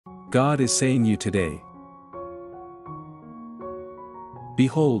God is saying you today.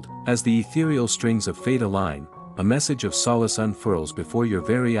 Behold, as the ethereal strings of fate align, a message of solace unfurls before your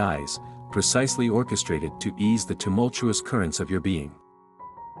very eyes, precisely orchestrated to ease the tumultuous currents of your being.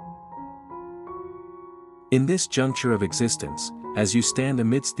 In this juncture of existence, as you stand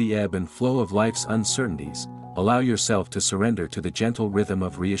amidst the ebb and flow of life's uncertainties, allow yourself to surrender to the gentle rhythm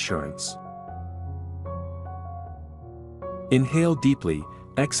of reassurance. Inhale deeply,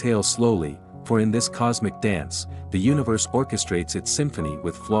 exhale slowly, for in this cosmic dance, the universe orchestrates its symphony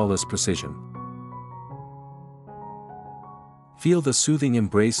with flawless precision. Feel the soothing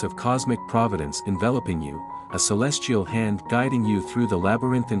embrace of cosmic providence enveloping you, a celestial hand guiding you through the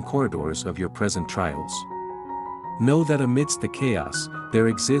labyrinthine corridors of your present trials. Know that amidst the chaos, there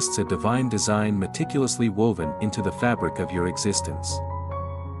exists a divine design meticulously woven into the fabric of your existence.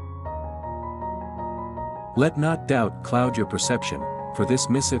 Let not doubt cloud your perception, for this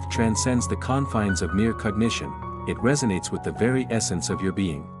missive transcends the confines of mere cognition, it resonates with the very essence of your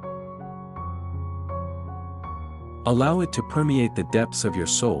being. Allow it to permeate the depths of your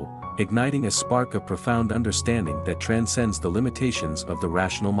soul, igniting a spark of profound understanding that transcends the limitations of the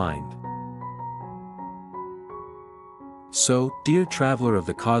rational mind. So, dear traveler of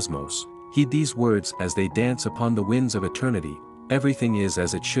the cosmos, heed these words as they dance upon the winds of eternity: everything is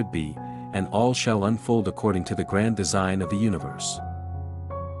as it should be, and all shall unfold according to the grand design of the universe.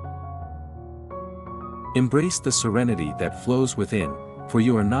 Embrace the serenity that flows within, for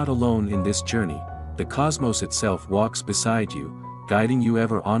you are not alone in this journey. The cosmos itself walks beside you, guiding you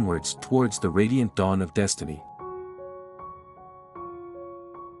ever onwards towards the radiant dawn of destiny.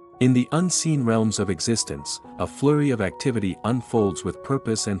 In the unseen realms of existence, a flurry of activity unfolds with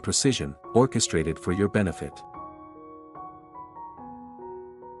purpose and precision, orchestrated for your benefit.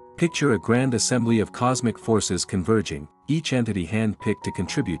 Picture a grand assembly of cosmic forces converging, each entity hand-picked to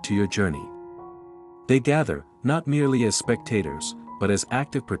contribute to your journey. They gather, not merely as spectators, but as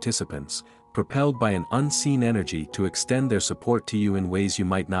active participants, propelled by an unseen energy to extend their support to you in ways you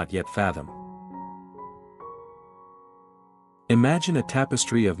might not yet fathom. Imagine a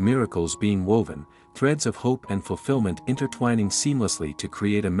tapestry of miracles being woven, threads of hope and fulfillment intertwining seamlessly to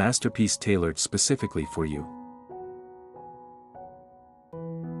create a masterpiece tailored specifically for you.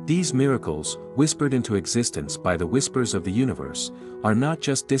 These miracles, whispered into existence by the whispers of the universe, are not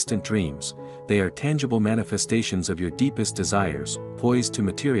just distant dreams, they are tangible manifestations of your deepest desires, poised to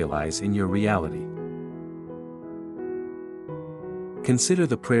materialize in your reality. Consider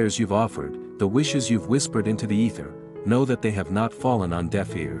the prayers you've offered, the wishes you've whispered into the ether. Know that they have not fallen on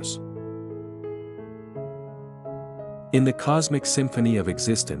deaf ears. In the cosmic symphony of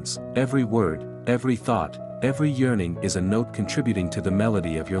existence, every word, every thought, every yearning is a note contributing to the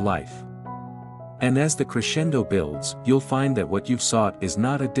melody of your life. And as the crescendo builds, you'll find that what you've sought is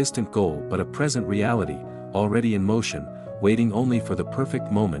not a distant goal but a present reality, already in motion, waiting only for the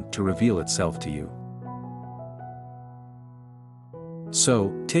perfect moment to reveal itself to you.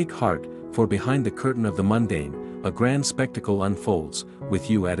 So, take heart, for behind the curtain of the mundane, a grand spectacle unfolds, with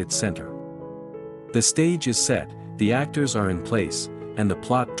you at its center. The stage is set, the actors are in place, and the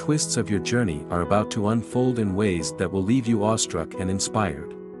plot twists of your journey are about to unfold in ways that will leave you awestruck and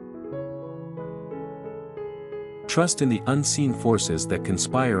inspired. Trust in the unseen forces that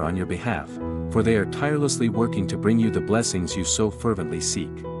conspire on your behalf, for they are tirelessly working to bring you the blessings you so fervently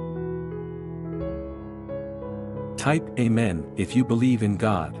seek. Type Amen if you believe in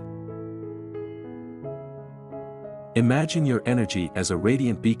God. Imagine your energy as a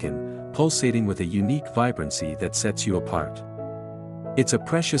radiant beacon, pulsating with a unique vibrancy that sets you apart. It's a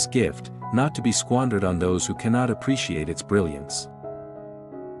precious gift, not to be squandered on those who cannot appreciate its brilliance.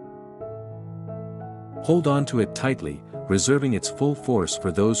 Hold on to it tightly, reserving its full force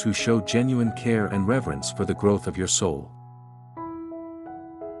for those who show genuine care and reverence for the growth of your soul.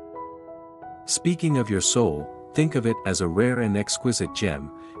 Speaking of your soul, think of it as a rare and exquisite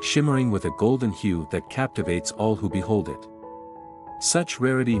gem, shimmering with a golden hue that captivates all who behold it. Such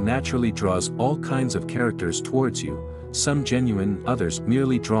rarity naturally draws all kinds of characters towards you, some genuine, others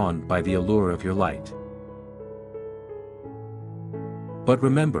merely drawn by the allure of your light. But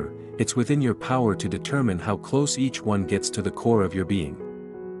remember, it's within your power to determine how close each one gets to the core of your being.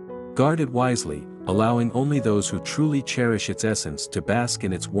 Guard it wisely, allowing only those who truly cherish its essence to bask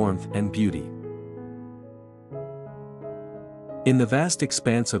in its warmth and beauty. In the vast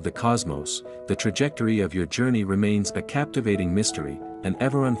expanse of the cosmos, the trajectory of your journey remains a captivating mystery, an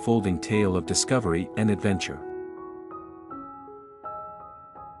ever-unfolding tale of discovery and adventure.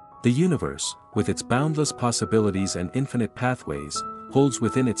 The universe, with its boundless possibilities and infinite pathways, holds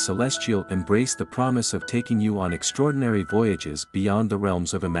within its celestial embrace the promise of taking you on extraordinary voyages beyond the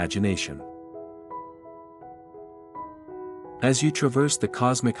realms of imagination. As you traverse the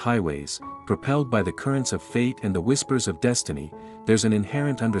cosmic highways, propelled by the currents of fate and the whispers of destiny, there's an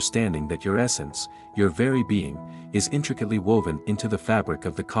inherent understanding that your essence, your very being, is intricately woven into the fabric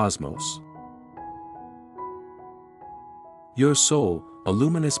of the cosmos. Your soul, a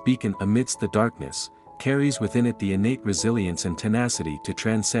luminous beacon amidst the darkness, carries within it the innate resilience and tenacity to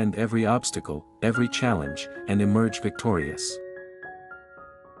transcend every obstacle, every challenge, and emerge victorious.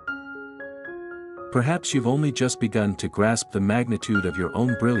 Perhaps you've only just begun to grasp the magnitude of your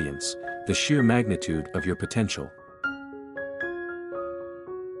own brilliance, the sheer magnitude of your potential.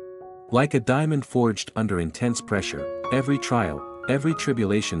 Like a diamond forged under intense pressure, every trial, every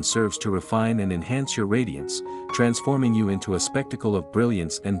tribulation serves to refine and enhance your radiance, transforming you into a spectacle of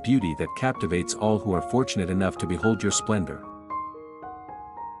brilliance and beauty that captivates all who are fortunate enough to behold your splendor.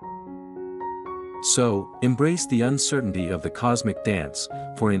 So, embrace the uncertainty of the cosmic dance,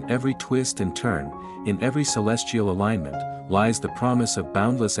 for in every twist and turn, in every celestial alignment, lies the promise of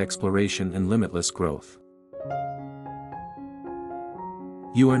boundless exploration and limitless growth.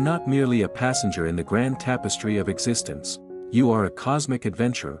 You are not merely a passenger in the grand tapestry of existence, you are a cosmic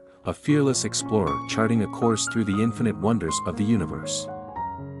adventurer, a fearless explorer charting a course through the infinite wonders of the universe.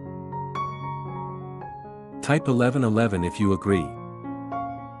 Type 1111 if you agree.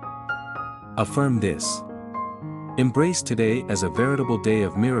 Affirm this. Embrace today as a veritable day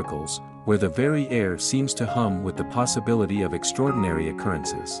of miracles, where the very air seems to hum with the possibility of extraordinary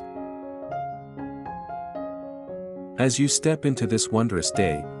occurrences. As you step into this wondrous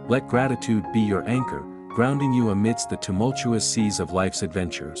day, let gratitude be your anchor, grounding you amidst the tumultuous seas of life's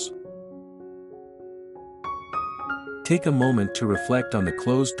adventures. Take a moment to reflect on the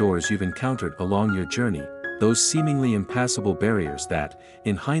closed doors you've encountered along your journey, those seemingly impassable barriers that,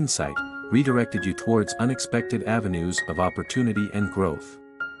 in hindsight, redirected you towards unexpected avenues of opportunity and growth.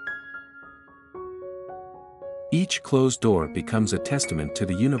 Each closed door becomes a testament to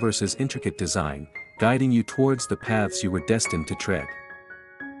the universe's intricate design, guiding you towards the paths you were destined to tread.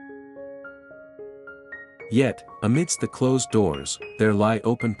 Yet, amidst the closed doors, there lie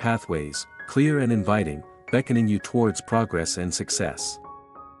open pathways, clear and inviting, beckoning you towards progress and success.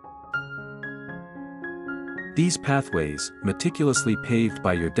 These pathways, meticulously paved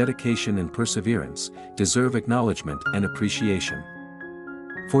by your dedication and perseverance, deserve acknowledgement and appreciation.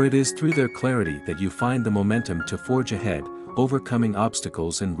 For it is through their clarity that you find the momentum to forge ahead, overcoming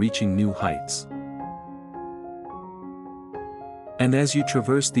obstacles and reaching new heights. And as you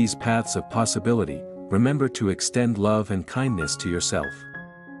traverse these paths of possibility, remember to extend love and kindness to yourself.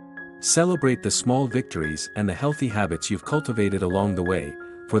 Celebrate the small victories and the healthy habits you've cultivated along the way,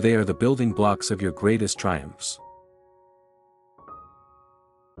 for they are the building blocks of your greatest triumphs.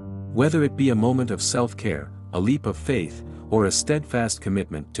 Whether it be a moment of self-care, a leap of faith, or a steadfast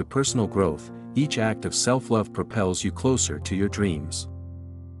commitment to personal growth, each act of self-love propels you closer to your dreams.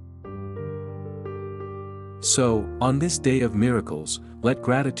 So, on this day of miracles, let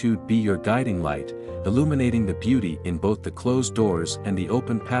gratitude be your guiding light, illuminating the beauty in both the closed doors and the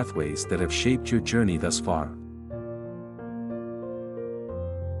open pathways that have shaped your journey thus far.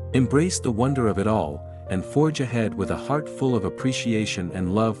 Embrace the wonder of it all, and forge ahead with a heart full of appreciation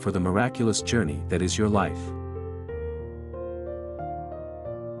and love for the miraculous journey that is your life.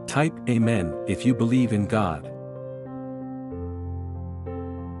 Type Amen if you believe in God.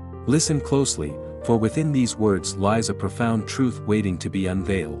 Listen closely, for within these words lies a profound truth waiting to be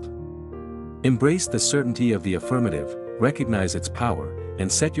unveiled. Embrace the certainty of the affirmative, recognize its power, and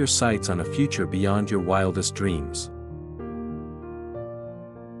set your sights on a future beyond your wildest dreams.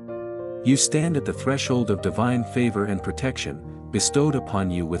 You stand at the threshold of divine favor and protection, bestowed upon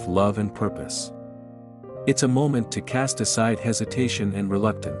you with love and purpose. It's a moment to cast aside hesitation and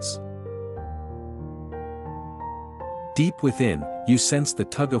reluctance. Deep within, you sense the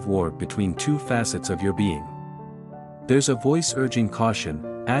tug-of-war between two facets of your being. There's a voice urging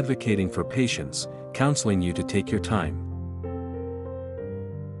caution, advocating for patience, counseling you to take your time.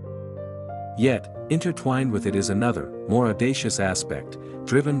 Yet, intertwined with it is another, more audacious aspect,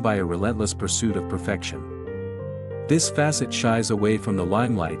 driven by a relentless pursuit of perfection. This facet shies away from the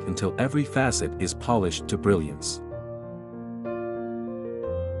limelight until every facet is polished to brilliance.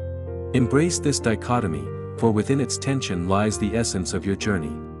 Embrace this dichotomy, for within its tension lies the essence of your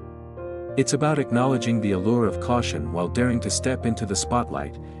journey. It's about acknowledging the allure of caution while daring to step into the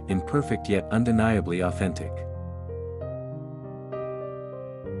spotlight, imperfect yet undeniably authentic.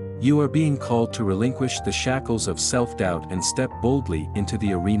 You are being called to relinquish the shackles of self-doubt and step boldly into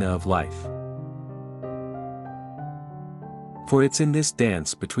the arena of life. For it's in this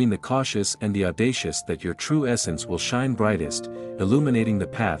dance between the cautious and the audacious that your true essence will shine brightest, illuminating the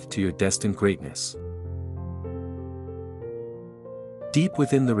path to your destined greatness. Deep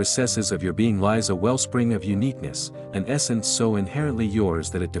within the recesses of your being lies a wellspring of uniqueness, an essence so inherently yours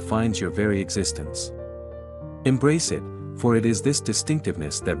that it defines your very existence. Embrace it, for it is this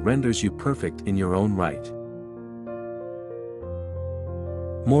distinctiveness that renders you perfect in your own right.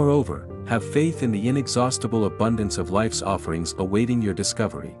 Moreover, have faith in the inexhaustible abundance of life's offerings awaiting your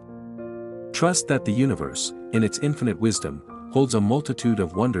discovery. Trust that the universe, in its infinite wisdom, holds a multitude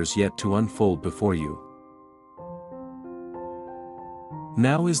of wonders yet to unfold before you.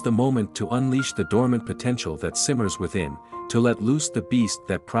 Now is the moment to unleash the dormant potential that simmers within, to let loose the beast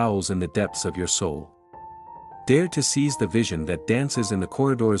that prowls in the depths of your soul. Dare to seize the vision that dances in the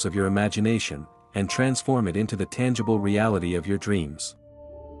corridors of your imagination, and transform it into the tangible reality of your dreams.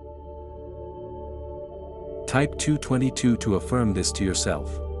 Type 222 to affirm this to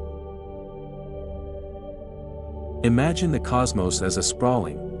yourself. Imagine the cosmos as a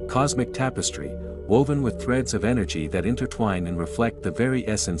sprawling, cosmic tapestry, woven with threads of energy that intertwine and reflect the very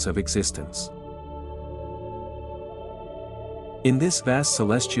essence of existence. In this vast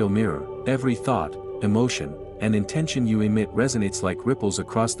celestial mirror, every thought, emotion, and intention you emit resonates like ripples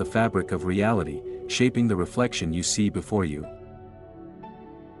across the fabric of reality, shaping the reflection you see before you.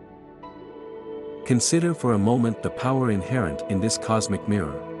 Consider for a moment the power inherent in this cosmic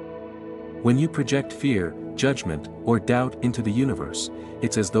mirror. When you project fear, judgment, or doubt into the universe,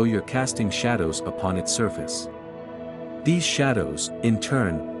 it's as though you're casting shadows upon its surface. These shadows, in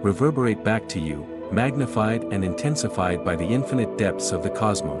turn, reverberate back to you, magnified and intensified by the infinite depths of the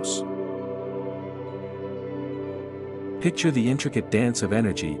cosmos. Picture the intricate dance of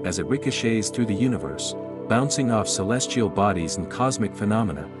energy as it ricochets through the universe, bouncing off celestial bodies and cosmic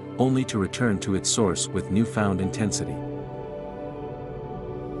phenomena, only to return to its source with newfound intensity.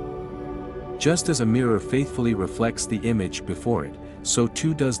 Just as a mirror faithfully reflects the image before it, so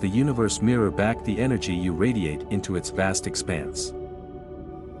too does the universe mirror back the energy you radiate into its vast expanse.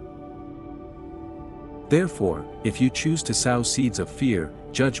 Therefore, if you choose to sow seeds of fear,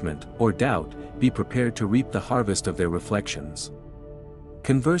 judgment, or doubt, be prepared to reap the harvest of their reflections.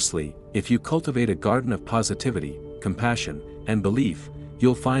 Conversely, if you cultivate a garden of positivity, compassion, and belief,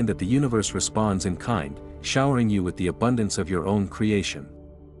 you'll find that the universe responds in kind, showering you with the abundance of your own creation.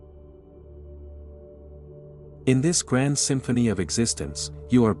 In this grand symphony of existence,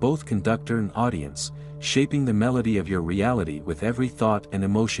 you are both conductor and audience, shaping the melody of your reality with every thought and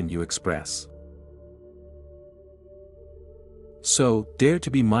emotion you express. So, dare to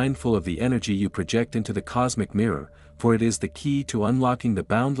be mindful of the energy you project into the cosmic mirror, for it is the key to unlocking the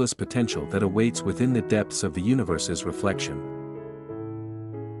boundless potential that awaits within the depths of the universe's reflection.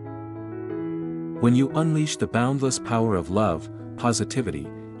 When you unleash the boundless power of love, positivity,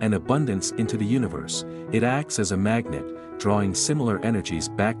 and abundance into the universe, it acts as a magnet, drawing similar energies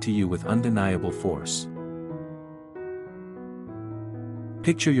back to you with undeniable force.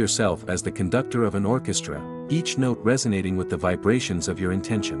 Picture yourself as the conductor of an orchestra, each note resonating with the vibrations of your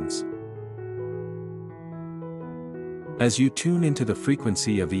intentions. As you tune into the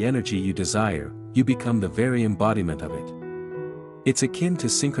frequency of the energy you desire, you become the very embodiment of it. It's akin to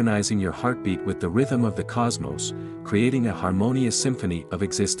synchronizing your heartbeat with the rhythm of the cosmos, creating a harmonious symphony of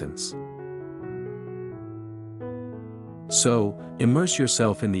existence. So, immerse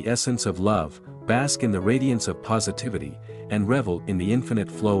yourself in the essence of love, bask in the radiance of positivity, and revel in the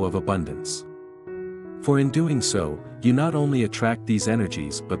infinite flow of abundance. For in doing so, you not only attract these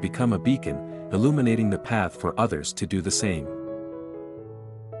energies but become a beacon, illuminating the path for others to do the same.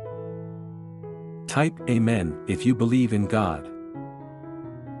 Type Amen if you believe in God.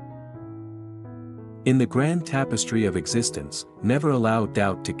 In the grand tapestry of existence, never allow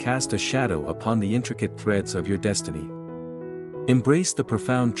doubt to cast a shadow upon the intricate threads of your destiny. Embrace the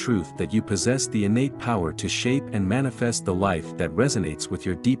profound truth that you possess the innate power to shape and manifest the life that resonates with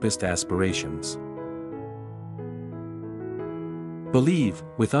your deepest aspirations. Believe,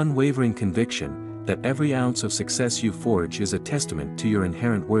 with unwavering conviction, that every ounce of success you forge is a testament to your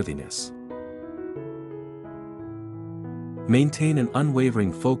inherent worthiness. Maintain an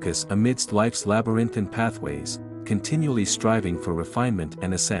unwavering focus amidst life's labyrinthine pathways, continually striving for refinement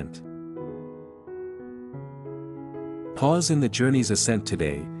and ascent. Pause in the journey's ascent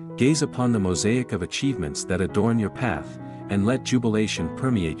today, gaze upon the mosaic of achievements that adorn your path, and let jubilation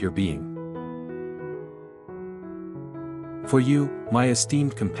permeate your being. For you, my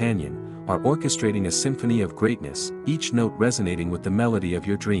esteemed companion, are orchestrating a symphony of greatness, each note resonating with the melody of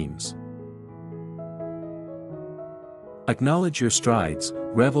your dreams. Acknowledge your strides,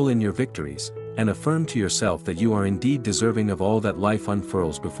 revel in your victories, and affirm to yourself that you are indeed deserving of all that life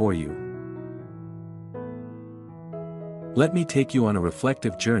unfurls before you. Let me take you on a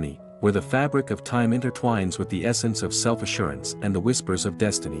reflective journey, where the fabric of time intertwines with the essence of self-assurance and the whispers of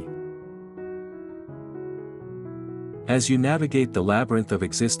destiny. As you navigate the labyrinth of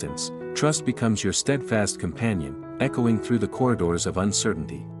existence, trust becomes your steadfast companion, echoing through the corridors of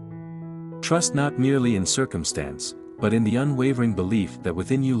uncertainty. Trust not merely in circumstance, but in the unwavering belief that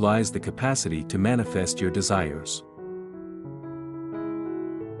within you lies the capacity to manifest your desires.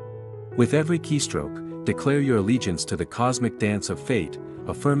 With every keystroke, declare your allegiance to the cosmic dance of fate,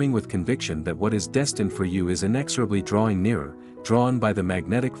 affirming with conviction that what is destined for you is inexorably drawing nearer, drawn by the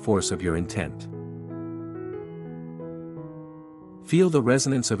magnetic force of your intent. Feel the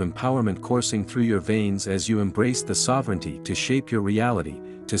resonance of empowerment coursing through your veins as you embrace the sovereignty to shape your reality,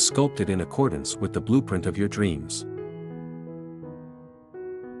 to sculpt it in accordance with the blueprint of your dreams.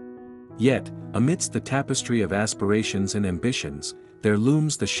 Yet, amidst the tapestry of aspirations and ambitions, there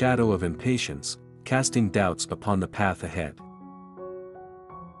looms the shadow of impatience, casting doubts upon the path ahead.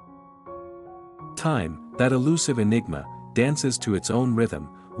 Time, that elusive enigma, dances to its own rhythm,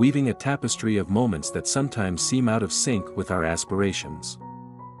 weaving a tapestry of moments that sometimes seem out of sync with our aspirations.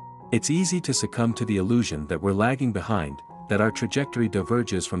 It's easy to succumb to the illusion that we're lagging behind, that our trajectory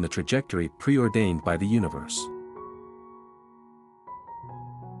diverges from the trajectory preordained by the universe.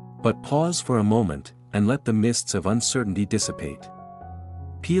 But pause for a moment, and let the mists of uncertainty dissipate.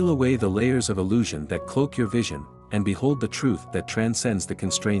 Peel away the layers of illusion that cloak your vision, and behold the truth that transcends the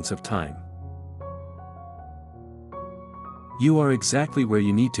constraints of time. You are exactly where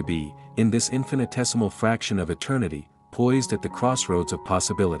you need to be, in this infinitesimal fraction of eternity, poised at the crossroads of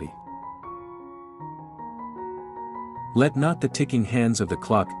possibility. Let not the ticking hands of the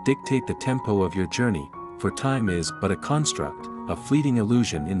clock dictate the tempo of your journey, for time is but a construct, a fleeting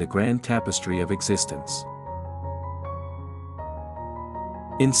illusion in the grand tapestry of existence.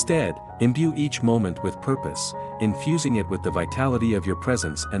 Instead, imbue each moment with purpose, infusing it with the vitality of your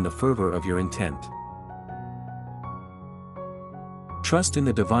presence and the fervor of your intent. Trust in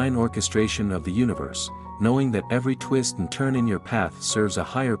the divine orchestration of the universe, knowing that every twist and turn in your path serves a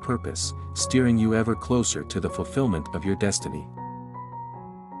higher purpose, steering you ever closer to the fulfillment of your destiny.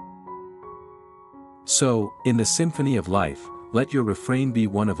 So, in the symphony of life, let your refrain be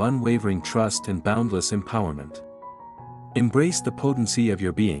one of unwavering trust and boundless empowerment. Embrace the potency of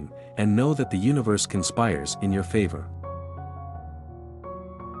your being, and know that the universe conspires in your favor.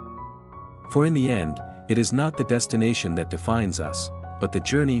 For in the end, it is not the destination that defines us, but the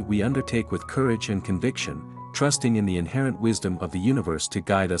journey we undertake with courage and conviction, trusting in the inherent wisdom of the universe to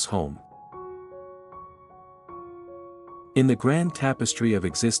guide us home. In the grand tapestry of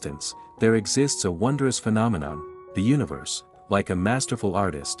existence, there exists a wondrous phenomenon. The universe, like a masterful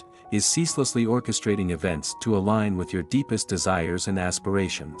artist, is ceaselessly orchestrating events to align with your deepest desires and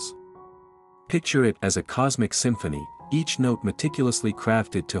aspirations. Picture it as a cosmic symphony, each note meticulously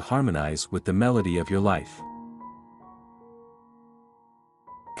crafted to harmonize with the melody of your life.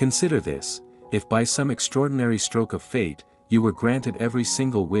 Consider this: if by some extraordinary stroke of fate, you were granted every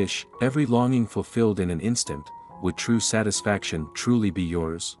single wish, every longing fulfilled in an instant, would true satisfaction truly be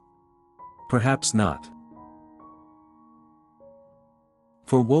yours? Perhaps not.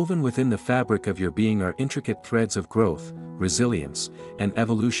 For woven within the fabric of your being are intricate threads of growth, resilience, and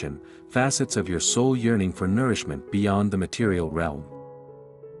evolution, facets of your soul yearning for nourishment beyond the material realm.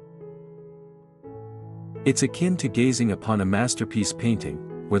 It's akin to gazing upon a masterpiece painting,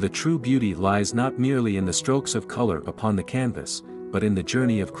 where the true beauty lies not merely in the strokes of color upon the canvas, but in the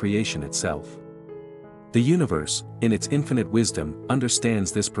journey of creation itself. The universe, in its infinite wisdom,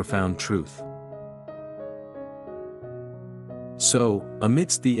 understands this profound truth. So,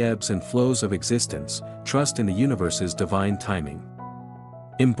 amidst the ebbs and flows of existence, trust in the universe's divine timing.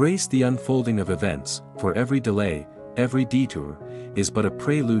 Embrace the unfolding of events, for every delay, every detour, is but a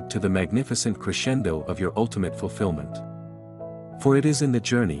prelude to the magnificent crescendo of your ultimate fulfillment. For it is in the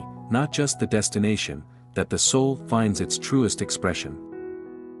journey, not just the destination, that the soul finds its truest expression.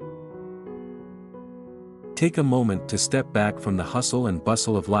 Take a moment to step back from the hustle and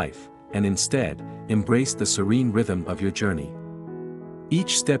bustle of life, and instead, embrace the serene rhythm of your journey.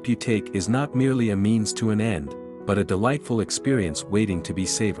 Each step you take is not merely a means to an end, but a delightful experience waiting to be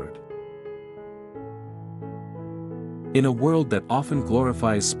savored. In a world that often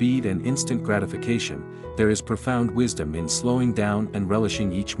glorifies speed and instant gratification, there is profound wisdom in slowing down and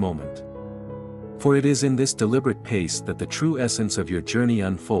relishing each moment. For it is in this deliberate pace that the true essence of your journey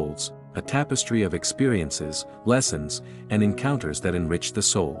unfolds, a tapestry of experiences, lessons, and encounters that enrich the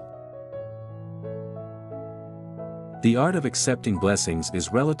soul. The art of accepting blessings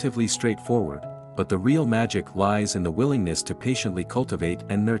is relatively straightforward, but the real magic lies in the willingness to patiently cultivate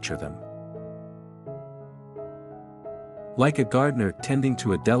and nurture them. Like a gardener tending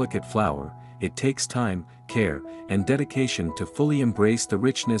to a delicate flower, it takes time, care, and dedication to fully embrace the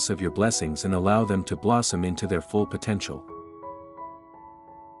richness of your blessings and allow them to blossom into their full potential.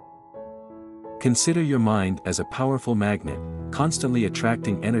 Consider your mind as a powerful magnet, constantly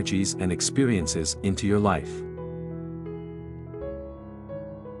attracting energies and experiences into your life.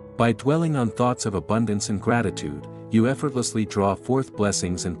 By dwelling on thoughts of abundance and gratitude, you effortlessly draw forth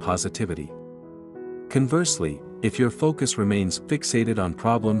blessings and positivity. Conversely, if your focus remains fixated on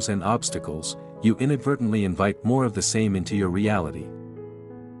problems and obstacles, you inadvertently invite more of the same into your reality.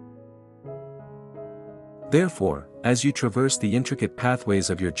 Therefore, as you traverse the intricate pathways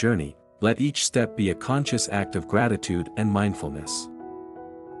of your journey, let each step be a conscious act of gratitude and mindfulness.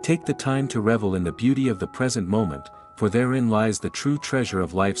 Take the time to revel in the beauty of the present moment, for therein lies the true treasure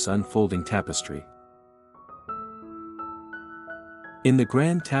of life's unfolding tapestry. In the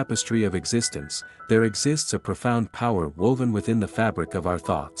grand tapestry of existence, there exists a profound power woven within the fabric of our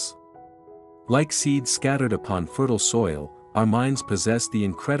thoughts. Like seeds scattered upon fertile soil, our minds possess the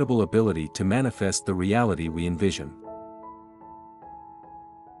incredible ability to manifest the reality we envision.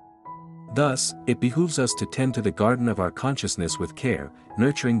 Thus, it behooves us to tend to the garden of our consciousness with care,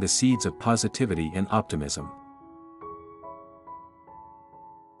 nurturing the seeds of positivity and optimism.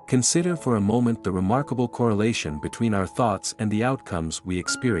 Consider for a moment the remarkable correlation between our thoughts and the outcomes we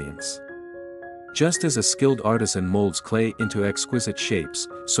experience. Just as a skilled artisan molds clay into exquisite shapes,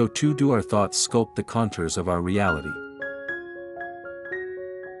 so too do our thoughts sculpt the contours of our reality.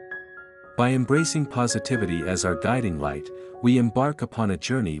 By embracing positivity as our guiding light, we embark upon a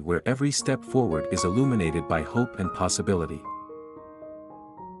journey where every step forward is illuminated by hope and possibility.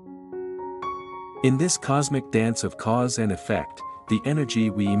 In this cosmic dance of cause and effect, the energy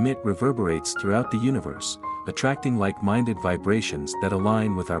we emit reverberates throughout the universe, attracting like-minded vibrations that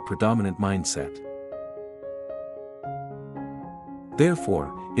align with our predominant mindset.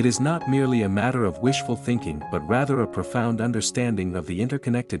 Therefore, it is not merely a matter of wishful thinking but rather a profound understanding of the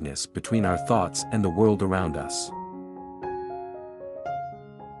interconnectedness between our thoughts and the world around us.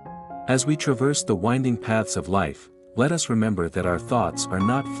 As we traverse the winding paths of life, let us remember that our thoughts are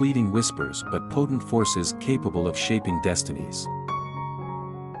not fleeting whispers but potent forces capable of shaping destinies.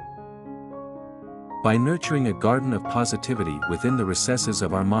 By nurturing a garden of positivity within the recesses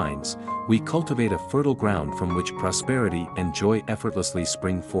of our minds, we cultivate a fertile ground from which prosperity and joy effortlessly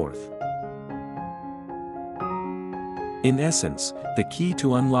spring forth. In essence, the key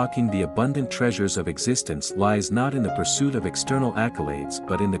to unlocking the abundant treasures of existence lies not in the pursuit of external accolades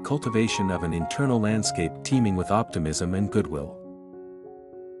but in the cultivation of an internal landscape teeming with optimism and goodwill.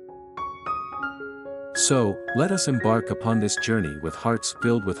 So, let us embark upon this journey with hearts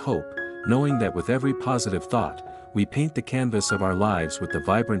filled with hope, knowing that with every positive thought, we paint the canvas of our lives with the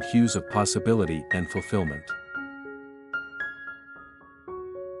vibrant hues of possibility and fulfillment.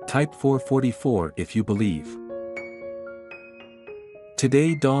 Type 444 if you believe.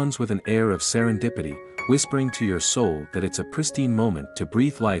 Today dawns with an air of serendipity, whispering to your soul that it's a pristine moment to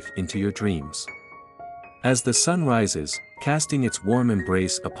breathe life into your dreams. As the sun rises, casting its warm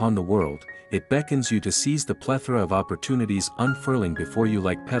embrace upon the world, it beckons you to seize the plethora of opportunities unfurling before you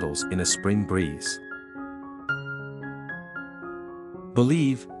like petals in a spring breeze.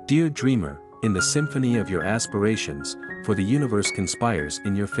 Believe, dear dreamer, in the symphony of your aspirations, for the universe conspires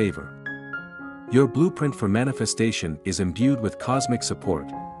in your favor. Your blueprint for manifestation is imbued with cosmic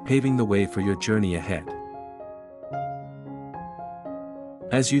support, paving the way for your journey ahead.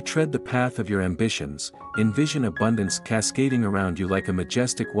 As you tread the path of your ambitions, envision abundance cascading around you like a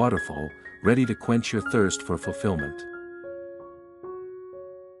majestic waterfall, ready to quench your thirst for fulfillment.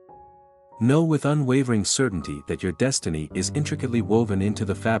 Know with unwavering certainty that your destiny is intricately woven into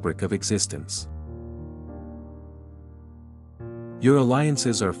the fabric of existence. Your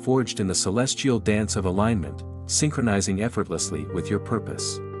alliances are forged in the celestial dance of alignment, synchronizing effortlessly with your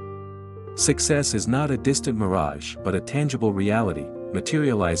purpose. Success is not a distant mirage but a tangible reality,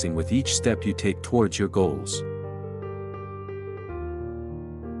 materializing with each step you take towards your goals.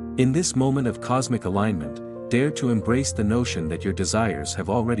 In this moment of cosmic alignment, dare to embrace the notion that your desires have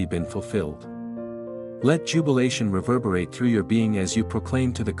already been fulfilled. Let jubilation reverberate through your being as you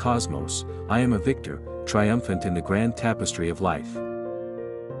proclaim to the cosmos, "I am a victor, triumphant in the grand tapestry of life."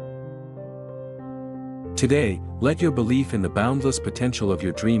 Today, let your belief in the boundless potential of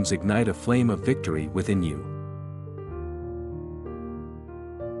your dreams ignite a flame of victory within you.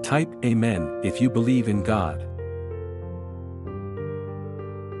 Type Amen if you believe in God.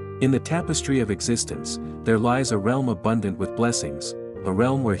 In the tapestry of existence, there lies a realm abundant with blessings, a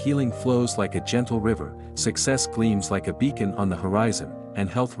realm where healing flows like a gentle river, success gleams like a beacon on the horizon, and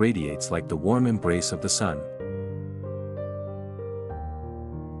health radiates like the warm embrace of the sun.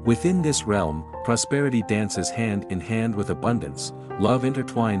 Within this realm, prosperity dances hand in hand with abundance, love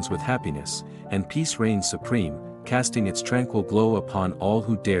intertwines with happiness, and peace reigns supreme, casting its tranquil glow upon all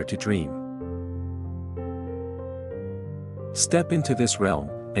who dare to dream. Step into this realm,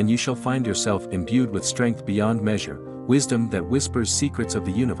 and you shall find yourself imbued with strength beyond measure, wisdom that whispers secrets of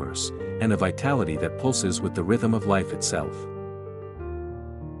the universe, and a vitality that pulses with the rhythm of life itself.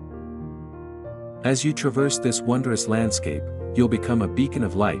 As you traverse this wondrous landscape, you'll become a beacon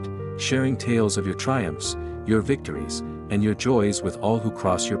of light, sharing tales of your triumphs, your victories, and your joys with all who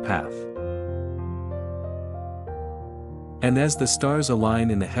cross your path. And as the stars align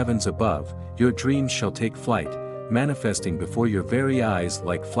in the heavens above, your dreams shall take flight, manifesting before your very eyes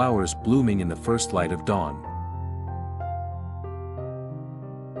like flowers blooming in the first light of dawn.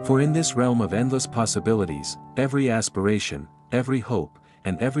 For in this realm of endless possibilities, every aspiration, every hope,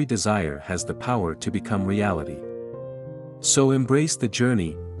 and every desire has the power to become reality. So embrace the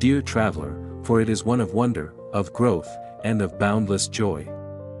journey, dear traveler, for it is one of wonder, of growth, and of boundless joy.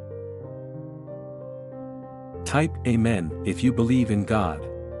 Type Amen if you believe in God.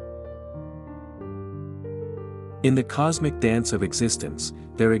 In the cosmic dance of existence,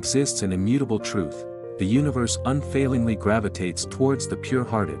 there exists an immutable truth: the universe unfailingly gravitates towards the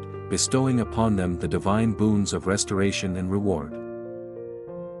pure-hearted, bestowing upon them the divine boons of restoration and reward.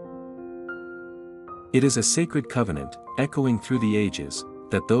 It is a sacred covenant, echoing through the ages,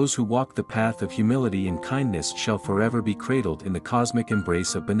 that those who walk the path of humility and kindness shall forever be cradled in the cosmic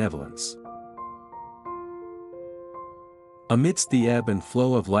embrace of benevolence. Amidst the ebb and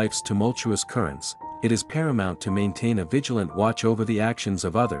flow of life's tumultuous currents, it is paramount to maintain a vigilant watch over the actions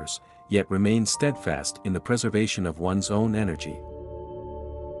of others, yet remain steadfast in the preservation of one's own energy.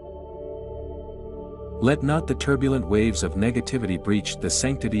 Let not the turbulent waves of negativity breach the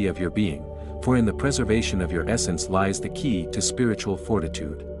sanctity of your being, for in the preservation of your essence lies the key to spiritual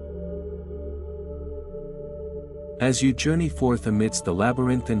fortitude. As you journey forth amidst the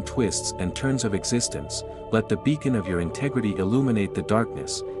labyrinthine twists and turns of existence, let the beacon of your integrity illuminate the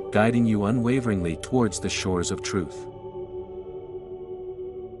darkness, guiding you unwaveringly towards the shores of truth.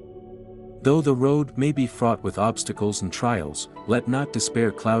 Though the road may be fraught with obstacles and trials, let not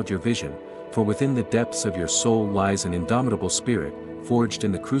despair cloud your vision, for within the depths of your soul lies an indomitable spirit, forged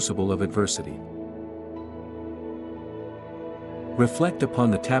in the crucible of adversity. Reflect upon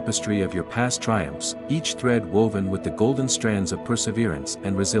the tapestry of your past triumphs, each thread woven with the golden strands of perseverance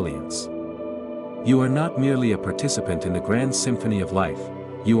and resilience. You are not merely a participant in the grand symphony of life,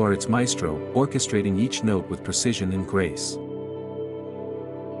 you are its maestro, orchestrating each note with precision and grace.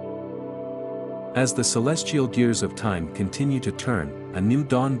 As the celestial gears of time continue to turn, a new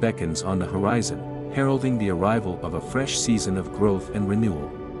dawn beckons on the horizon, heralding the arrival of a fresh season of growth and renewal.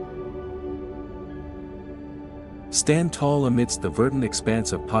 Stand tall amidst the verdant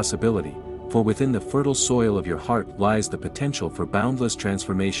expanse of possibility, for within the fertile soil of your heart lies the potential for boundless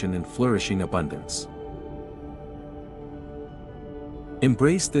transformation and flourishing abundance.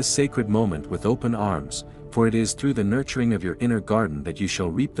 Embrace this sacred moment with open arms, for it is through the nurturing of your inner garden that you shall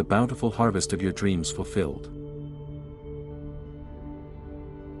reap the bountiful harvest of your dreams fulfilled.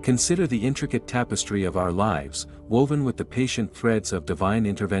 Consider the intricate tapestry of our lives, woven with the patient threads of divine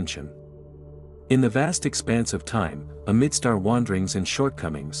intervention. In the vast expanse of time, amidst our wanderings and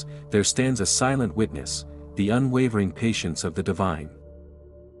shortcomings, there stands a silent witness, the unwavering patience of the divine.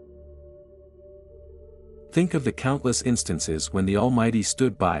 Think of the countless instances when the Almighty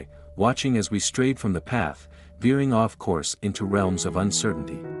stood by, watching as we strayed from the path, veering off course into realms of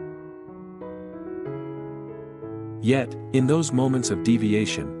uncertainty. Yet, in those moments of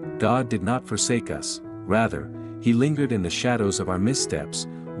deviation, God did not forsake us, rather, He lingered in the shadows of our missteps,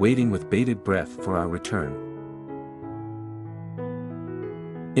 waiting with bated breath for our return.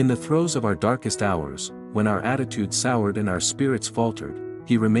 In the throes of our darkest hours, when our attitude soured and our spirits faltered,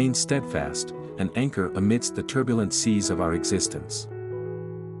 He remained steadfast, an anchor amidst the turbulent seas of our existence.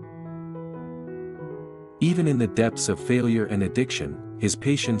 Even in the depths of failure and addiction, His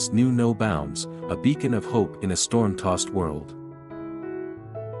patience knew no bounds, a beacon of hope in a storm-tossed world.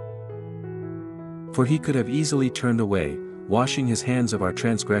 For He could have easily turned away, washing His hands of our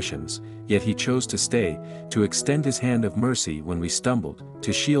transgressions, yet He chose to stay, to extend His hand of mercy when we stumbled,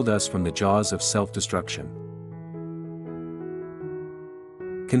 to shield us from the jaws of self-destruction.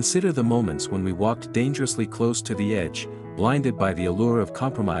 Consider the moments when we walked dangerously close to the edge, blinded by the allure of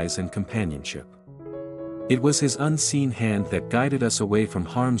compromise and companionship. It was his unseen hand that guided us away from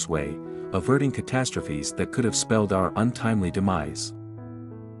harm's way, averting catastrophes that could have spelled our untimely demise.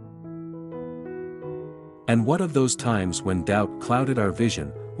 And what of those times when doubt clouded our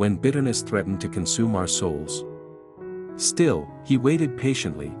vision, when bitterness threatened to consume our souls? Still, he waited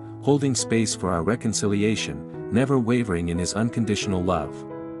patiently, holding space for our reconciliation, never wavering in his unconditional love.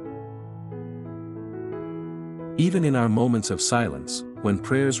 Even in our moments of silence, when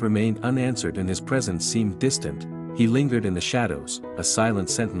prayers remained unanswered and his presence seemed distant, he lingered in the shadows, a silent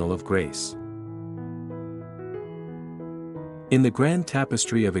sentinel of grace. In the grand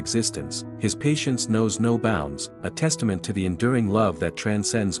tapestry of existence, his patience knows no bounds, a testament to the enduring love that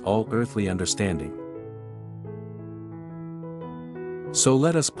transcends all earthly understanding. So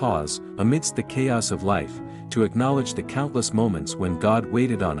let us pause, amidst the chaos of life, to acknowledge the countless moments when God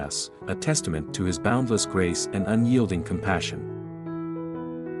waited on us, a testament to his boundless grace and unyielding compassion.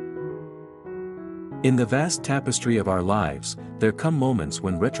 In the vast tapestry of our lives, there come moments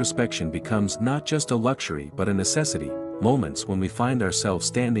when retrospection becomes not just a luxury but a necessity, moments when we find ourselves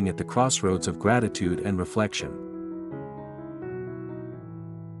standing at the crossroads of gratitude and reflection.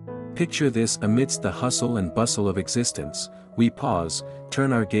 Picture this: amidst the hustle and bustle of existence, we pause,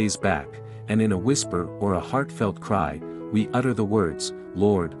 turn our gaze back, and in a whisper or a heartfelt cry, we utter the words,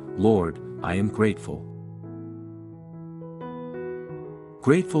 "Lord, Lord, I am grateful."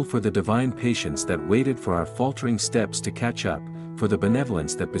 Grateful for the divine patience that waited for our faltering steps to catch up, for the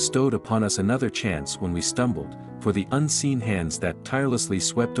benevolence that bestowed upon us another chance when we stumbled, for the unseen hands that tirelessly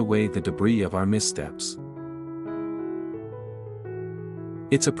swept away the debris of our missteps.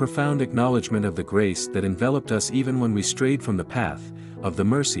 It's a profound acknowledgement of the grace that enveloped us even when we strayed from the path, of the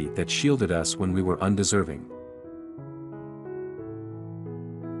mercy that shielded us when we were undeserving.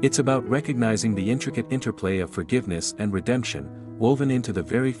 It's about recognizing the intricate interplay of forgiveness and redemption, woven into the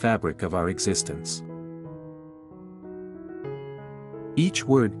very fabric of our existence. Each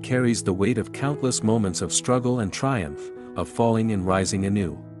word carries the weight of countless moments of struggle and triumph, of falling and rising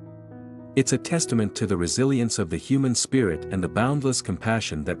anew. It's a testament to the resilience of the human spirit and the boundless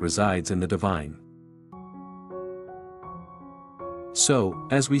compassion that resides in the divine. So,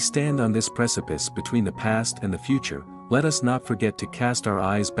 as we stand on this precipice between the past and the future, let us not forget to cast our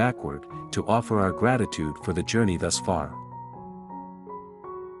eyes backward, to offer our gratitude for the journey thus far.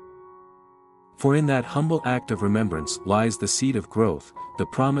 For in that humble act of remembrance lies the seed of growth, the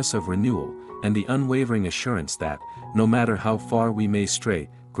promise of renewal, and the unwavering assurance that, no matter how far we may stray,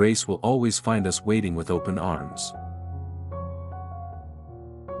 grace will always find us waiting with open arms.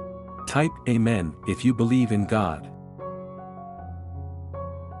 Type Amen if you believe in God.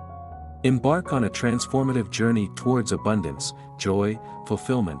 Embark on a transformative journey towards abundance, joy,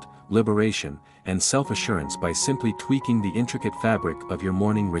 fulfillment, liberation, and self-assurance by simply tweaking the intricate fabric of your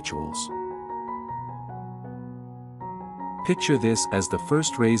morning rituals. Picture this: as the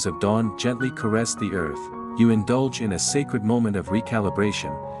first rays of dawn gently caress the earth, you indulge in a sacred moment of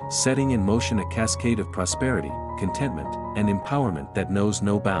recalibration, setting in motion a cascade of prosperity, contentment, and empowerment that knows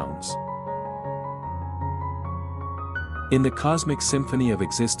no bounds. In the cosmic symphony of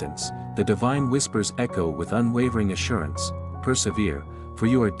existence, the divine whispers echo with unwavering assurance, "Persevere, for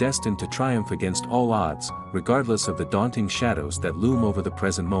you are destined to triumph against all odds, regardless of the daunting shadows that loom over the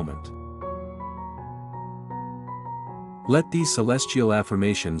present moment." Let these celestial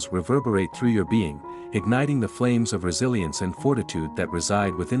affirmations reverberate through your being, igniting the flames of resilience and fortitude that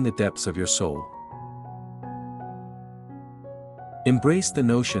reside within the depths of your soul. Embrace the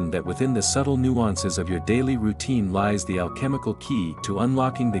notion that within the subtle nuances of your daily routine lies the alchemical key to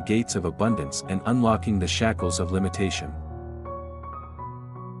unlocking the gates of abundance and unlocking the shackles of limitation.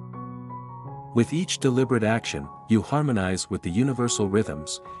 With each deliberate action, you harmonize with the universal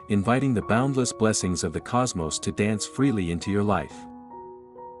rhythms, inviting the boundless blessings of the cosmos to dance freely into your life.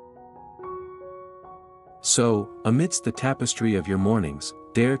 So, amidst the tapestry of your mornings,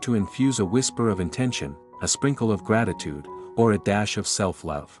 dare to infuse a whisper of intention, a sprinkle of gratitude, or a dash of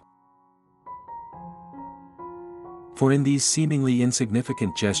self-love. For in these seemingly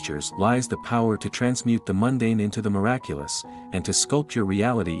insignificant gestures lies the power to transmute the mundane into the miraculous, and to sculpt your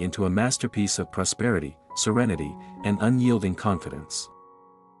reality into a masterpiece of prosperity, serenity, and unyielding confidence.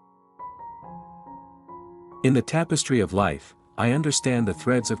 In the tapestry of life, I understand the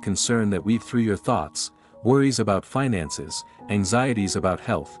threads of concern that weave through your thoughts, worries about finances, anxieties about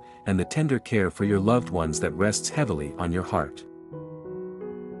health, and the tender care for your loved ones that rests heavily on your heart.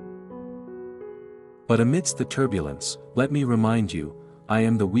 But amidst the turbulence, let me remind you, I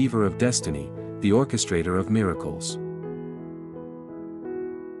am the weaver of destiny, the orchestrator of miracles.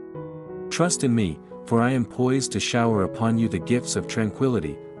 Trust in me, for I am poised to shower upon you the gifts of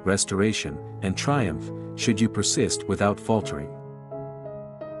tranquility, restoration, and triumph, should you persist without faltering.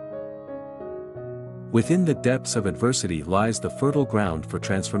 Within the depths of adversity lies the fertile ground for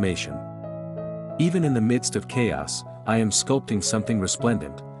transformation. Even in the midst of chaos, I am sculpting something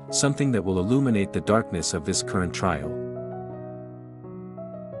resplendent, something that will illuminate the darkness of this current trial.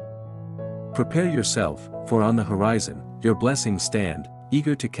 Prepare yourself, for on the horizon, your blessings stand,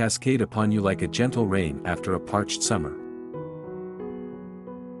 eager to cascade upon you like a gentle rain after a parched summer.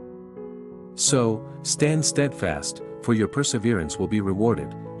 So, stand steadfast, for your perseverance will be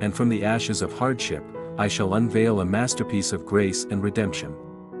rewarded, and from the ashes of hardship, I shall unveil a masterpiece of grace and redemption.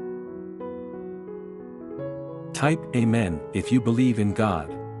 Type Amen if you believe in God.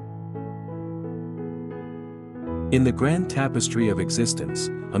 In the grand tapestry of existence,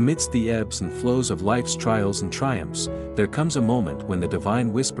 amidst the ebbs and flows of life's trials and triumphs, there comes a moment when the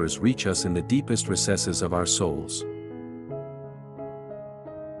divine whispers reach us in the deepest recesses of our souls.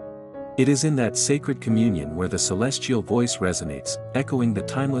 It is in that sacred communion where the celestial voice resonates, echoing the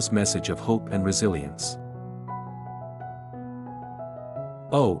timeless message of hope and resilience.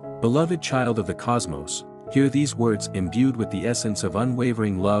 Oh, beloved child of the cosmos, hear these words imbued with the essence of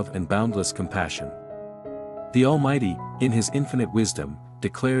unwavering love and boundless compassion. The Almighty, in His infinite wisdom,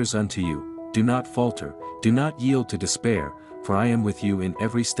 declares unto you, do not falter, do not yield to despair, for I am with you in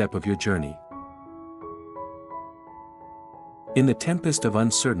every step of your journey. In the tempest of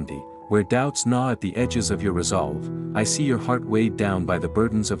uncertainty, where doubts gnaw at the edges of your resolve, I see your heart weighed down by the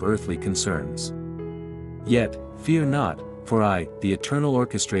burdens of earthly concerns. Yet, fear not, for I, the eternal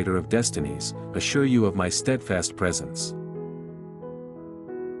orchestrator of destinies, assure you of my steadfast presence.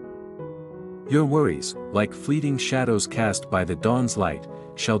 Your worries, like fleeting shadows cast by the dawn's light,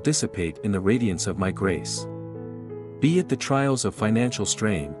 shall dissipate in the radiance of my grace. Be it the trials of financial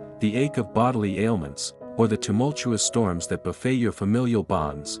strain, the ache of bodily ailments, or the tumultuous storms that buffet your familial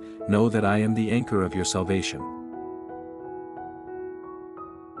bonds, know that I am the anchor of your salvation.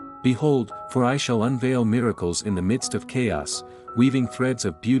 Behold, for I shall unveil miracles in the midst of chaos, weaving threads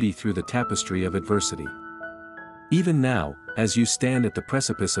of beauty through the tapestry of adversity. Even now, as you stand at the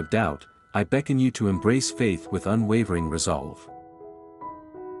precipice of doubt, I beckon you to embrace faith with unwavering resolve.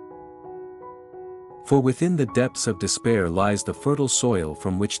 For within the depths of despair lies the fertile soil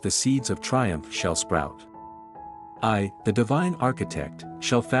from which the seeds of triumph shall sprout. I, the divine architect,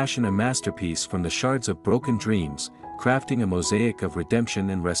 shall fashion a masterpiece from the shards of broken dreams, crafting a mosaic of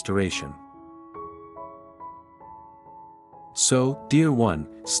redemption and restoration. So, dear one,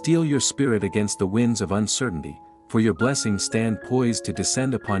 steel your spirit against the winds of uncertainty, for your blessings stand poised to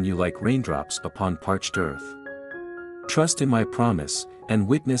descend upon you like raindrops upon parched earth. Trust in my promise, and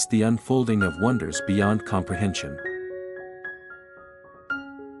witness the unfolding of wonders beyond comprehension.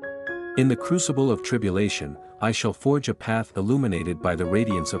 In the crucible of tribulation, I shall forge a path illuminated by the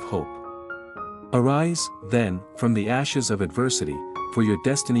radiance of hope. Arise, then, from the ashes of adversity, for your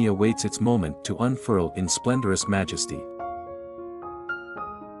destiny awaits its moment to unfurl in splendorous majesty.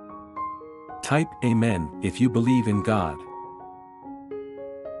 Type Amen if you believe in God.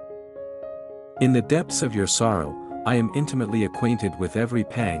 In the depths of your sorrow, I am intimately acquainted with every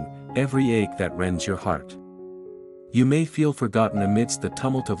pang, every ache that rends your heart. You may feel forgotten amidst the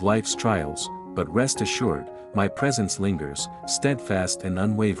tumult of life's trials, but rest assured, my presence lingers, steadfast and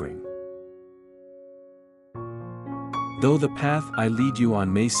unwavering. Though the path I lead you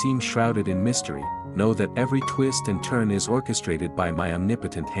on may seem shrouded in mystery, know that every twist and turn is orchestrated by my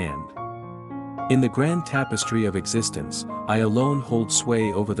omnipotent hand. In the grand tapestry of existence, I alone hold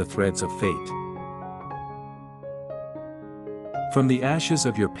sway over the threads of fate. From the ashes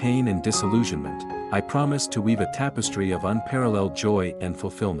of your pain and disillusionment, I promise to weave a tapestry of unparalleled joy and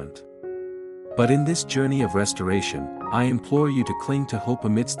fulfillment. But in this journey of restoration, I implore you to cling to hope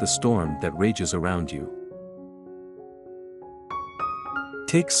amidst the storm that rages around you.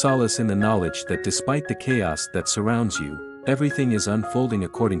 Take solace in the knowledge that despite the chaos that surrounds you, everything is unfolding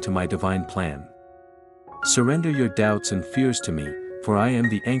according to my divine plan. Surrender your doubts and fears to me, for I am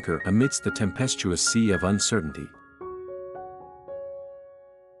the anchor amidst the tempestuous sea of uncertainty.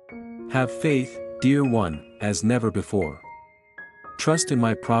 Have faith, dear one, as never before. Trust in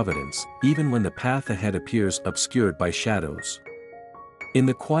my providence, even when the path ahead appears obscured by shadows. In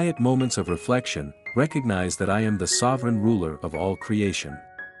the quiet moments of reflection, recognize that I am the sovereign ruler of all creation.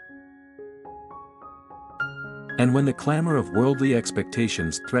 And when the clamor of worldly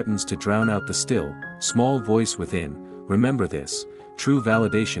expectations threatens to drown out the still, small voice within, remember this: true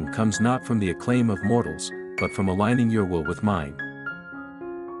validation comes not from the acclaim of mortals, but from aligning your will with mine.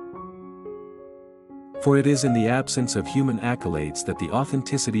 For it is in the absence of human accolades that the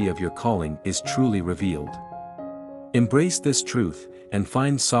authenticity of your calling is truly revealed. Embrace this truth, and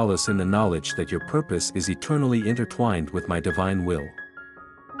find solace in the knowledge that your purpose is eternally intertwined with my divine will.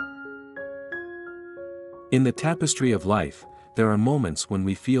 In the tapestry of life, there are moments when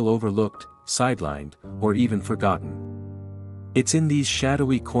we feel overlooked, sidelined, or even forgotten. It's in these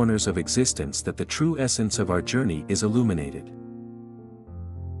shadowy corners of existence that the true essence of our journey is illuminated.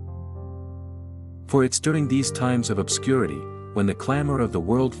 For it's during these times of obscurity, when the clamor of the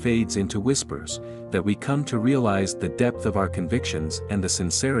world fades into whispers, that we come to realize the depth of our convictions and the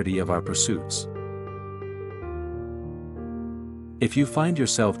sincerity of our pursuits. If you find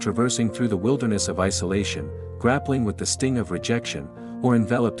yourself traversing through the wilderness of isolation, grappling with the sting of rejection, or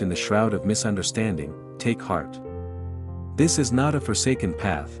enveloped in the shroud of misunderstanding, take heart. This is not a forsaken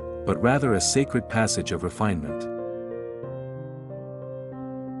path, but rather a sacred passage of refinement.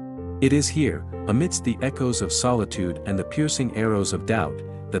 It is here, amidst the echoes of solitude and the piercing arrows of doubt,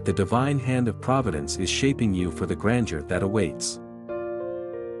 that the divine hand of providence is shaping you for the grandeur that awaits.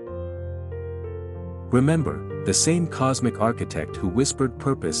 Remember, the same cosmic architect who whispered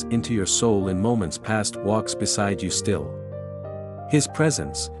purpose into your soul in moments past walks beside you still. His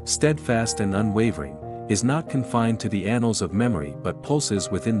presence, steadfast and unwavering, is not confined to the annals of memory but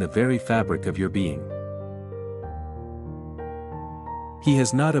pulses within the very fabric of your being. He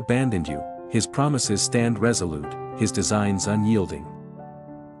has not abandoned you, his promises stand resolute, his designs unyielding.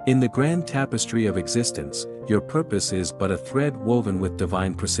 In the grand tapestry of existence, your purpose is but a thread woven with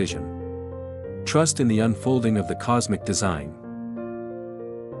divine precision. Trust in the unfolding of the cosmic design.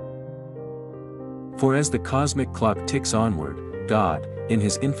 For as the cosmic clock ticks onward, God, in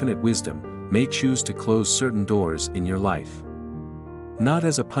his infinite wisdom, may choose to close certain doors in your life. Not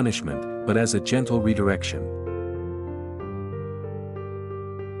as a punishment, but as a gentle redirection.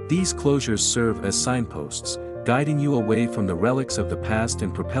 These closures serve as signposts, guiding you away from the relics of the past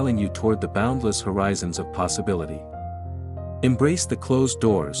and propelling you toward the boundless horizons of possibility. Embrace the closed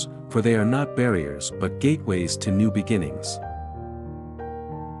doors, for they are not barriers but gateways to new beginnings.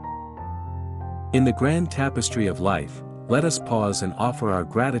 In the grand tapestry of life, let us pause and offer our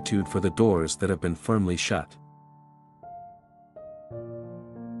gratitude for the doors that have been firmly shut.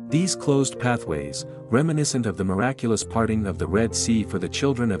 These closed pathways, reminiscent of the miraculous parting of the Red Sea for the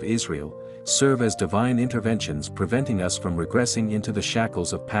children of Israel, serve as divine interventions preventing us from regressing into the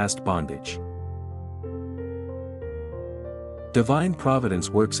shackles of past bondage. Divine providence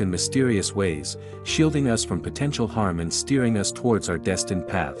works in mysterious ways, shielding us from potential harm and steering us towards our destined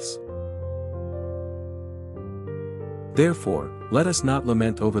paths. Therefore, let us not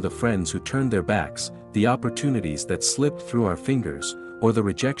lament over the friends who turned their backs, the opportunities that slipped through our fingers, or the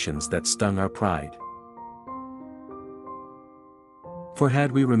rejections that stung our pride. For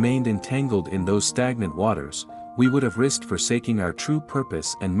had we remained entangled in those stagnant waters, we would have risked forsaking our true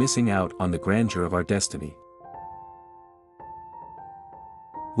purpose and missing out on the grandeur of our destiny.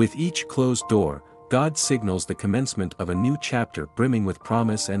 With each closed door, God signals the commencement of a new chapter brimming with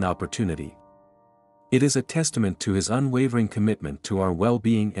promise and opportunity. It is a testament to his unwavering commitment to our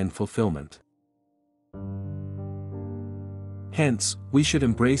well-being and fulfillment. Hence, we should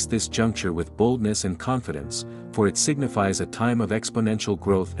embrace this juncture with boldness and confidence, for it signifies a time of exponential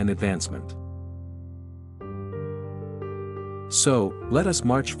growth and advancement. So, let us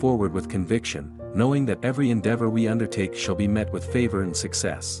march forward with conviction, knowing that every endeavor we undertake shall be met with favor and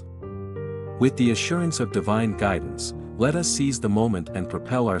success. With the assurance of divine guidance, let us seize the moment and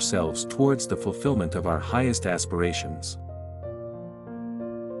propel ourselves towards the fulfillment of our highest aspirations.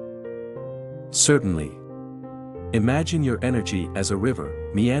 Certainly. Imagine your energy as a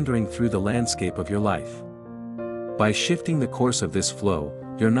river, meandering through the landscape of your life. By shifting the course of this flow,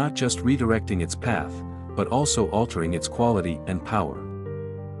 you're not just redirecting its path, but also altering its quality and power.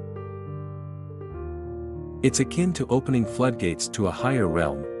 It's akin to opening floodgates to a higher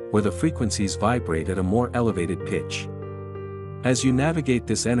realm, where the frequencies vibrate at a more elevated pitch. As you navigate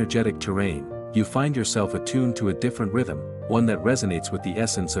this energetic terrain, you find yourself attuned to a different rhythm, one that resonates with the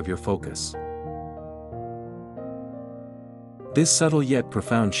essence of your focus. This subtle yet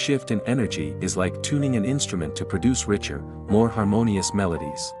profound shift in energy is like tuning an instrument to produce richer, more harmonious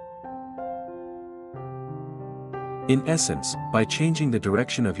melodies. In essence, by changing the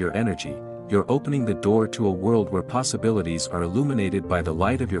direction of your energy, you're opening the door to a world where possibilities are illuminated by the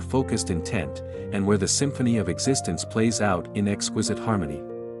light of your focused intent, and where the symphony of existence plays out in exquisite harmony.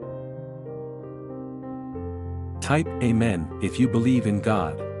 Type Amen if you believe in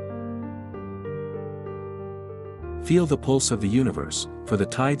God. Feel the pulse of the universe, for the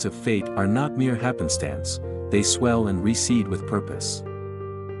tides of fate are not mere happenstance, they swell and recede with purpose.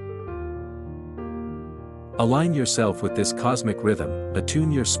 Align yourself with this cosmic rhythm,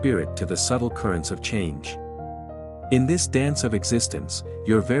 attune your spirit to the subtle currents of change. In this dance of existence,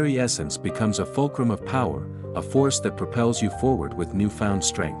 your very essence becomes a fulcrum of power, a force that propels you forward with newfound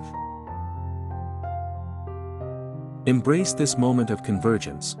strength. Embrace this moment of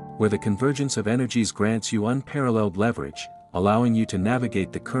convergence, where the convergence of energies grants you unparalleled leverage, allowing you to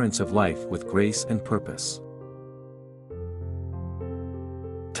navigate the currents of life with grace and purpose.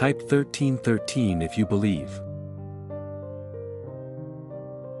 Type 1313 if you believe.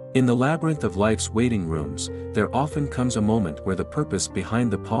 In the labyrinth of life's waiting rooms, there often comes a moment where the purpose behind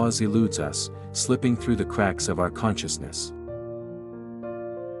the pause eludes us, slipping through the cracks of our consciousness.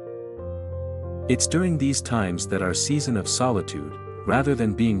 It's during these times that our season of solitude, rather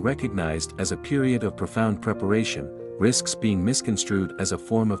than being recognized as a period of profound preparation, risks being misconstrued as a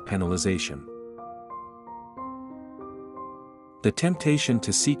form of penalization. The temptation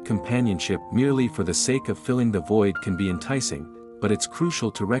to seek companionship merely for the sake of filling the void can be enticing, but it's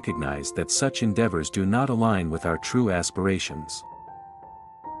crucial to recognize that such endeavors do not align with our true aspirations.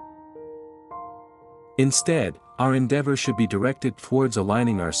 Instead, our endeavor should be directed towards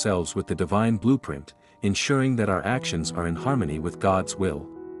aligning ourselves with the divine blueprint, ensuring that our actions are in harmony with God's will.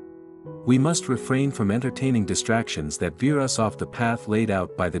 We must refrain from entertaining distractions that veer us off the path laid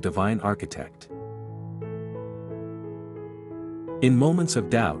out by the divine architect. In moments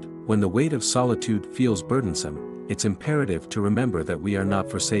of doubt, when the weight of solitude feels burdensome, it's imperative to remember that we are not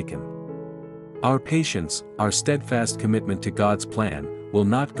forsaken. Our patience, our steadfast commitment to God's plan, will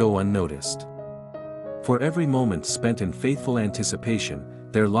not go unnoticed. For every moment spent in faithful anticipation,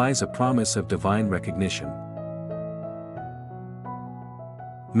 there lies a promise of divine recognition.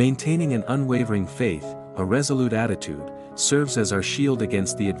 Maintaining an unwavering faith, a resolute attitude, serves as our shield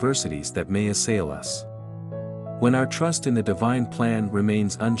against the adversities that may assail us. When our trust in the divine plan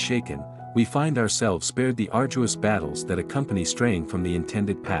remains unshaken, we find ourselves spared the arduous battles that accompany straying from the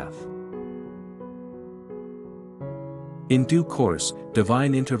intended path. In due course,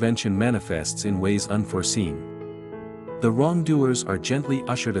 divine intervention manifests in ways unforeseen. The wrongdoers are gently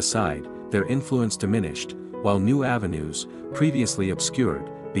ushered aside, their influence diminished, while new avenues, previously obscured,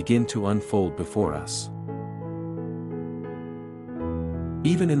 begin to unfold before us.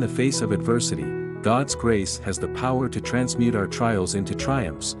 Even in the face of adversity, God's grace has the power to transmute our trials into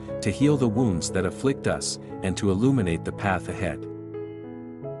triumphs, to heal the wounds that afflict us, and to illuminate the path ahead.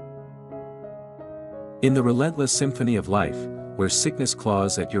 In the relentless symphony of life, where sickness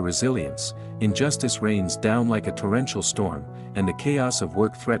claws at your resilience, injustice rains down like a torrential storm, and the chaos of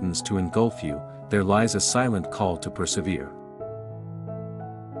work threatens to engulf you, there lies a silent call to persevere.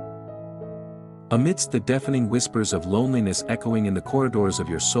 Amidst the deafening whispers of loneliness echoing in the corridors of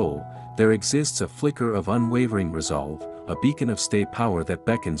your soul, there exists a flicker of unwavering resolve, a beacon of stay power that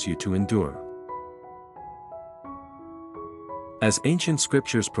beckons you to endure. As ancient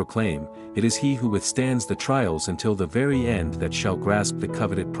scriptures proclaim, it is he who withstands the trials until the very end that shall grasp the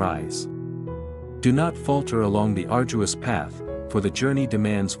coveted prize. Do not falter along the arduous path, for the journey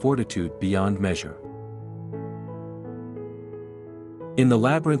demands fortitude beyond measure. In the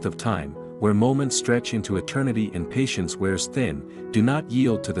labyrinth of time, where moments stretch into eternity and patience wears thin, do not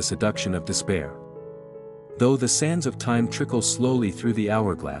yield to the seduction of despair. Though the sands of time trickle slowly through the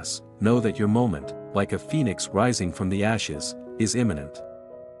hourglass, know that your moment, like a phoenix rising from the ashes, is imminent.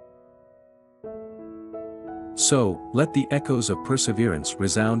 So, let the echoes of perseverance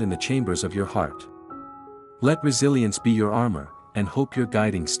resound in the chambers of your heart. Let resilience be your armor, and hope your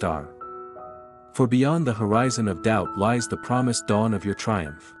guiding star. For beyond the horizon of doubt lies the promised dawn of your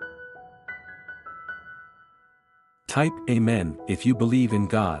triumph. Type Amen if you believe in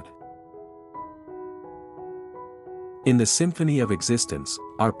God. In the symphony of existence,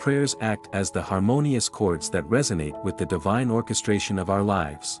 our prayers act as the harmonious chords that resonate with the divine orchestration of our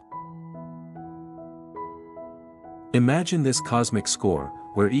lives. Imagine this cosmic score,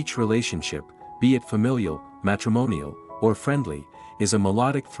 where each relationship, be it familial, matrimonial, or friendly, is a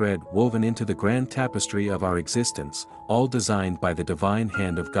melodic thread woven into the grand tapestry of our existence, all designed by the divine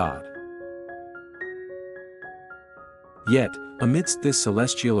hand of God. Yet, amidst this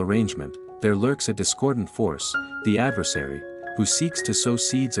celestial arrangement, there lurks a discordant force, the adversary, who seeks to sow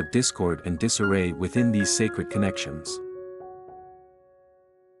seeds of discord and disarray within these sacred connections.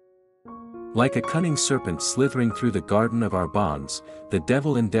 Like a cunning serpent slithering through the garden of our bonds, the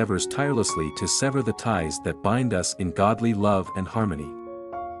devil endeavors tirelessly to sever the ties that bind us in godly love and harmony.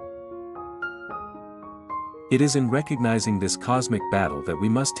 It is in recognizing this cosmic battle that we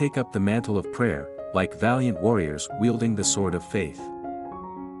must take up the mantle of prayer, like valiant warriors wielding the sword of faith.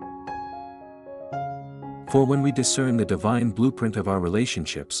 For when we discern the divine blueprint of our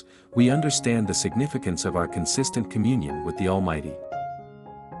relationships, we understand the significance of our consistent communion with the Almighty.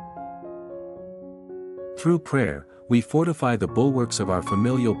 Through prayer, we fortify the bulwarks of our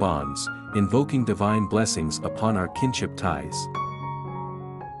familial bonds, invoking divine blessings upon our kinship ties.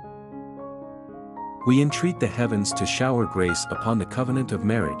 We entreat the heavens to shower grace upon the covenant of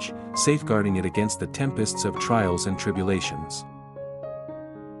marriage, safeguarding it against the tempests of trials and tribulations.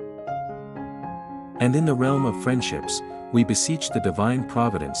 And in the realm of friendships, we beseech the divine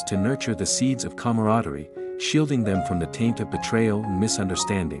providence to nurture the seeds of camaraderie, shielding them from the taint of betrayal and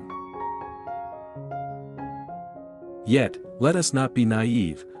misunderstanding. Yet, let us not be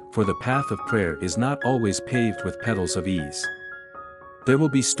naive, for the path of prayer is not always paved with petals of ease. There will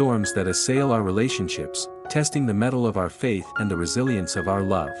be storms that assail our relationships, testing the mettle of our faith and the resilience of our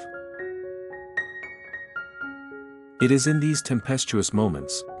love. It is in these tempestuous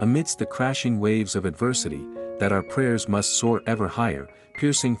moments, amidst the crashing waves of adversity, that our prayers must soar ever higher,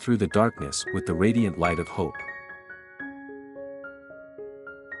 piercing through the darkness with the radiant light of hope.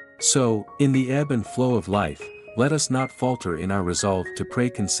 So, in the ebb and flow of life, let us not falter in our resolve to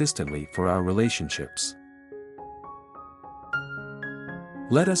pray consistently for our relationships.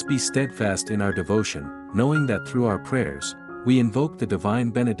 Let us be steadfast in our devotion, knowing that through our prayers, we invoke the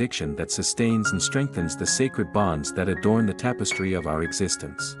divine benediction that sustains and strengthens the sacred bonds that adorn the tapestry of our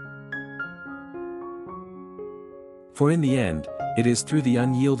existence. For in the end, it is through the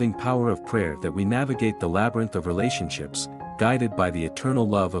unyielding power of prayer that we navigate the labyrinth of relationships, guided by the eternal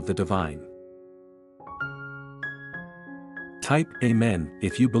love of the divine. Type Amen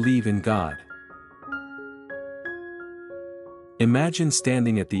if you believe in God. Imagine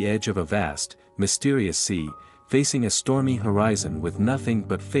standing at the edge of a vast, mysterious sea, facing a stormy horizon with nothing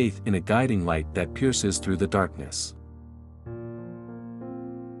but faith in a guiding light that pierces through the darkness.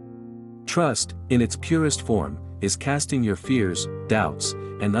 Trust, in its purest form, is casting your fears, doubts,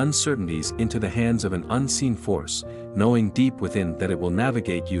 and uncertainties into the hands of an unseen force, knowing deep within that it will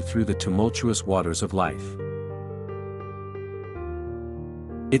navigate you through the tumultuous waters of life.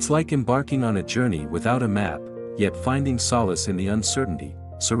 It's like embarking on a journey without a map, yet finding solace in the uncertainty,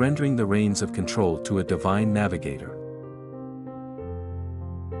 surrendering the reins of control to a divine navigator.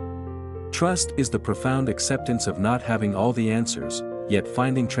 Trust is the profound acceptance of not having all the answers, yet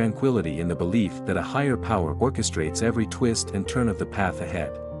finding tranquility in the belief that a higher power orchestrates every twist and turn of the path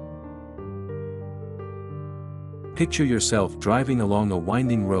ahead. Picture yourself driving along a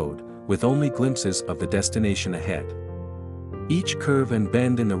winding road, with only glimpses of the destination ahead. Each curve and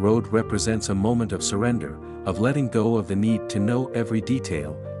bend in the road represents a moment of surrender, of letting go of the need to know every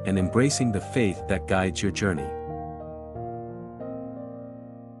detail, and embracing the faith that guides your journey.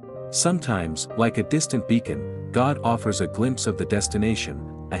 Sometimes, like a distant beacon, God offers a glimpse of the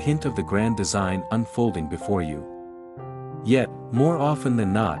destination, a hint of the grand design unfolding before you. Yet, more often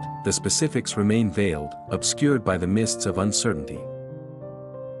than not, the specifics remain veiled, obscured by the mists of uncertainty.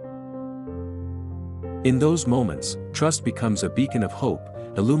 In those moments, trust becomes a beacon of hope,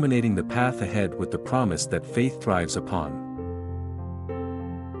 illuminating the path ahead with the promise that faith thrives upon.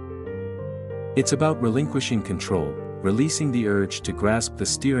 It's about relinquishing control, releasing the urge to grasp the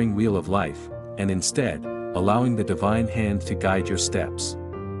steering wheel of life, and instead, allowing the divine hand to guide your steps.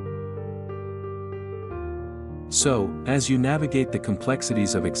 So, as you navigate the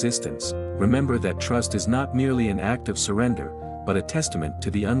complexities of existence, remember that trust is not merely an act of surrender, but a testament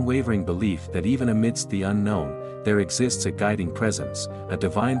to the unwavering belief that even amidst the unknown, there exists a guiding presence, a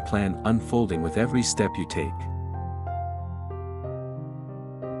divine plan unfolding with every step you take.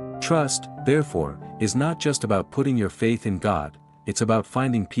 Trust, therefore, is not just about putting your faith in God, it's about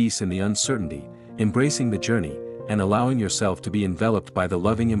finding peace in the uncertainty, embracing the journey, and allowing yourself to be enveloped by the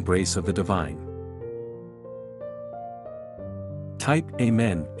loving embrace of the divine. Type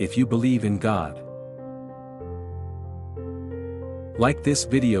Amen if you believe in God. Like this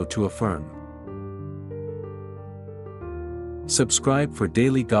video to affirm. Subscribe for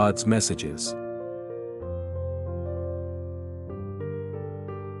daily God's messages.